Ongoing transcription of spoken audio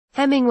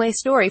Hemingway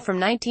story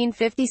from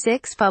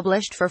 1956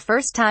 published for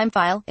first time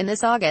file in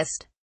this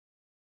August.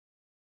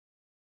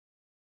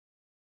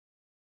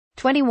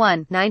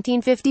 21.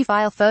 1950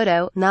 file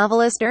photo.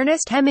 Novelist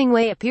Ernest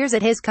Hemingway appears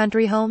at his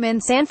country home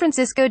in San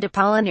Francisco de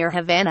Paula near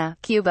Havana,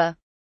 Cuba.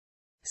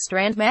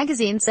 Strand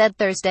magazine said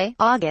Thursday,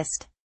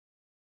 August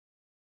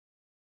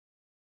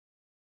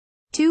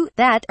 2,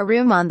 that A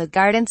Room on the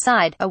Garden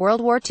Side, a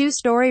World War II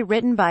story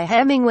written by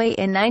Hemingway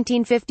in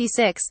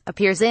 1956,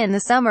 appears in the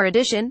summer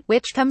edition,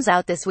 which comes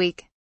out this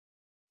week.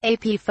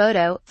 AP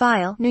photo,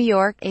 file, New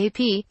York, AP.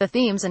 The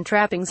themes and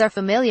trappings are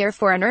familiar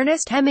for an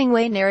Ernest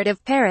Hemingway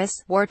narrative.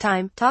 Paris,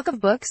 wartime, talk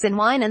of books and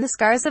wine and the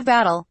scars of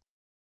battle.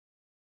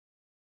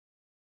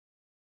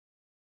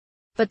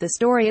 But the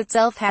story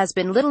itself has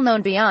been little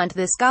known beyond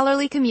the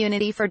scholarly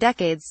community for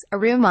decades. A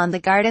Room on the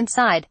Garden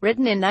Side,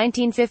 written in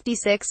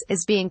 1956,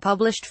 is being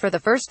published for the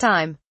first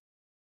time.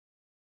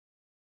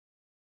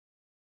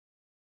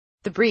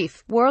 The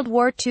brief, World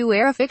War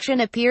II-era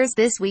fiction appears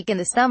this week in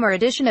the summer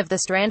edition of the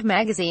Strand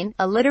magazine,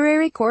 a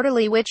literary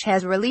quarterly which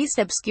has released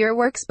obscure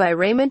works by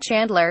Raymond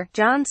Chandler,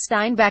 John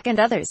Steinbeck and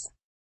others.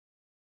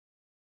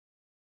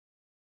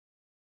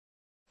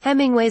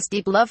 Hemingway's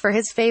deep love for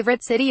his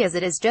favorite city as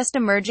it is just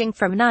emerging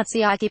from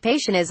Nazi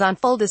occupation is on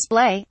full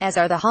display, as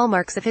are the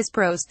hallmarks of his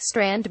prose.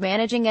 Strand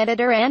managing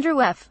editor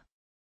Andrew F.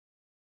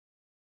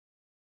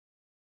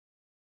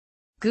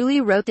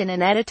 Gooley wrote in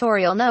an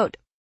editorial note.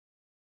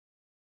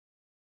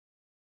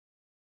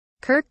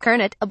 Kirk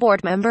Kernet, a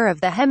board member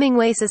of the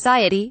Hemingway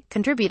Society,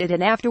 contributed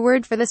an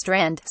afterword for the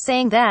Strand,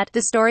 saying that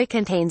the story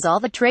contains all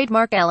the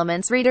trademark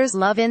elements readers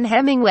love in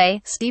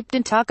Hemingway, steeped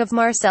in talk of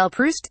Marcel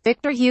Proust,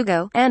 Victor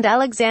Hugo, and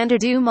Alexandre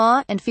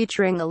Dumas, and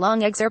featuring a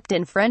long excerpt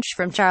in French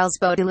from Charles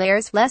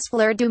Baudelaire's Les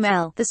Fleurs du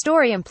Mal. The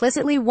story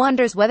implicitly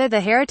wonders whether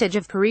the heritage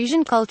of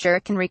Parisian culture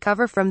can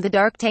recover from the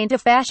dark taint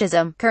of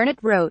fascism, Kernet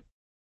wrote.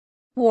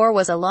 War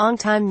was a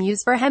long-time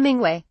muse for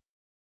Hemingway.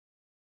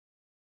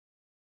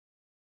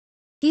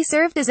 He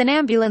served as an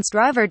ambulance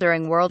driver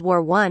during World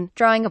War I,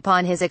 drawing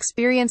upon his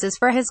experiences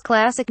for his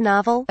classic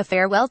novel, A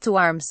Farewell to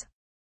Arms.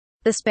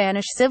 The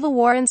Spanish Civil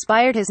War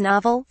inspired his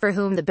novel, For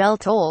Whom the Bell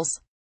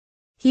Tolls.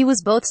 He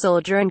was both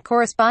soldier and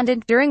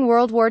correspondent during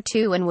World War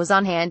II and was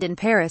on hand in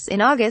Paris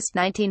in August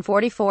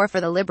 1944 for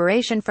the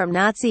liberation from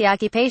Nazi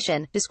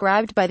occupation,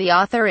 described by the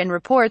author in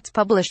reports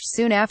published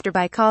soon after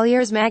by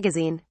Collier's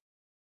magazine.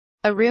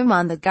 A Room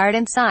on the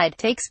Garden Side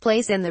takes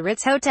place in the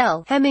Ritz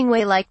Hotel.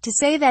 Hemingway liked to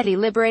say that he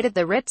liberated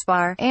the Ritz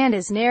bar, and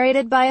is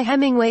narrated by a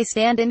Hemingway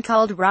stand-in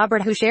called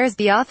Robert who shares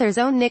the author's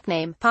own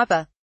nickname,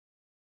 Papa.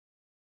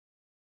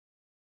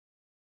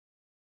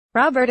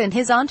 Robert and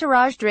his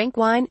entourage drink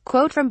wine.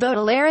 Quote from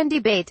Baudelaire and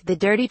debate the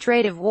dirty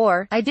trade of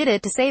war. I did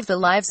it to save the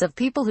lives of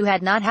people who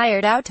had not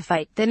hired out to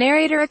fight, the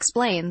narrator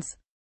explains.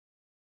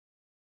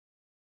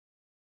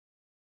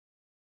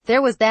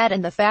 There was that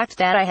and the fact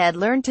that I had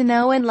learned to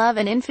know and love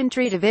an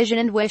infantry division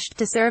and wished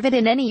to serve it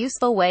in any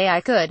useful way I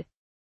could.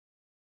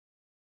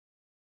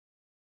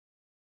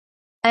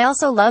 I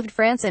also loved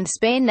France and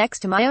Spain next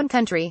to my own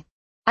country.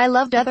 I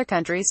loved other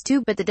countries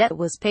too, but the debt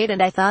was paid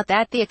and I thought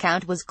that the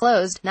account was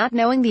closed, not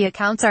knowing the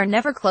accounts are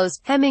never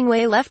closed.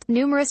 Hemingway left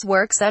numerous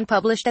works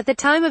unpublished at the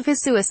time of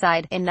his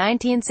suicide, in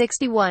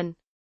 1961.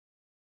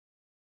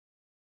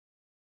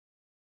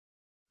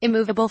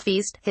 Immovable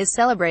Feast, his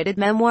celebrated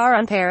memoir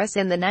on Paris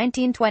in the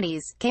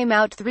 1920s, came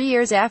out 3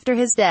 years after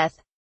his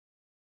death.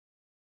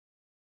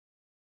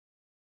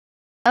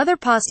 Other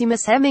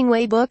posthumous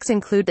Hemingway books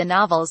include the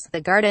novels, The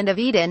Garden of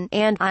Eden,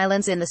 and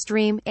Islands in the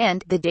Stream,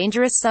 and The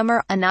Dangerous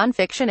Summer, a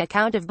non-fiction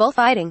account of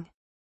bullfighting.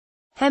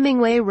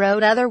 Hemingway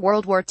wrote other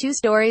World War II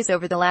stories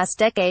over the last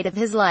decade of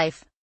his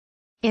life.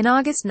 In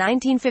August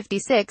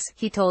 1956,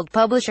 he told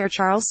publisher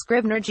Charles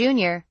Scribner,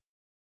 Jr.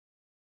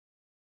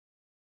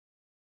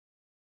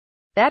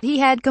 that he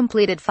had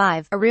completed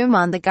 5, A Room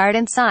on the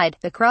Garden Side,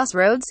 The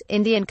Crossroads,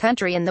 Indian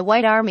Country and the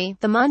White Army,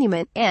 The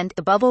Monument, and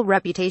The Bubble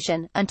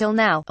Reputation. Until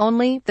now,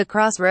 only The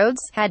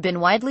Crossroads had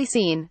been widely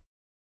seen.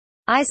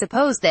 I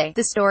suppose the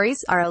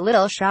stories are a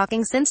little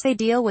shocking since they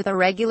deal with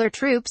irregular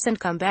troops and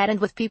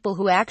combatant with people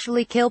who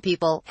actually kill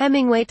people,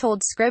 Hemingway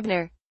told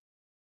Scribner.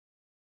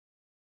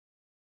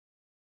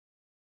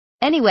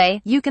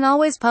 Anyway, you can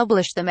always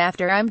publish them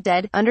after I'm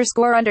dead,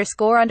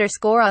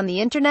 ____ on the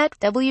internet,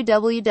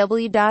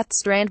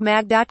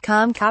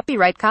 www.strandmag.com.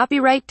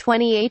 Copyright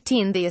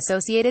 2018 The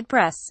Associated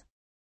Press.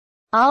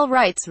 All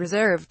rights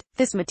reserved.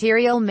 This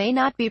material may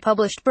not be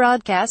published,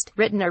 broadcast,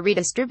 written or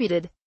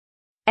redistributed.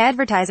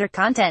 Advertiser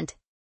content.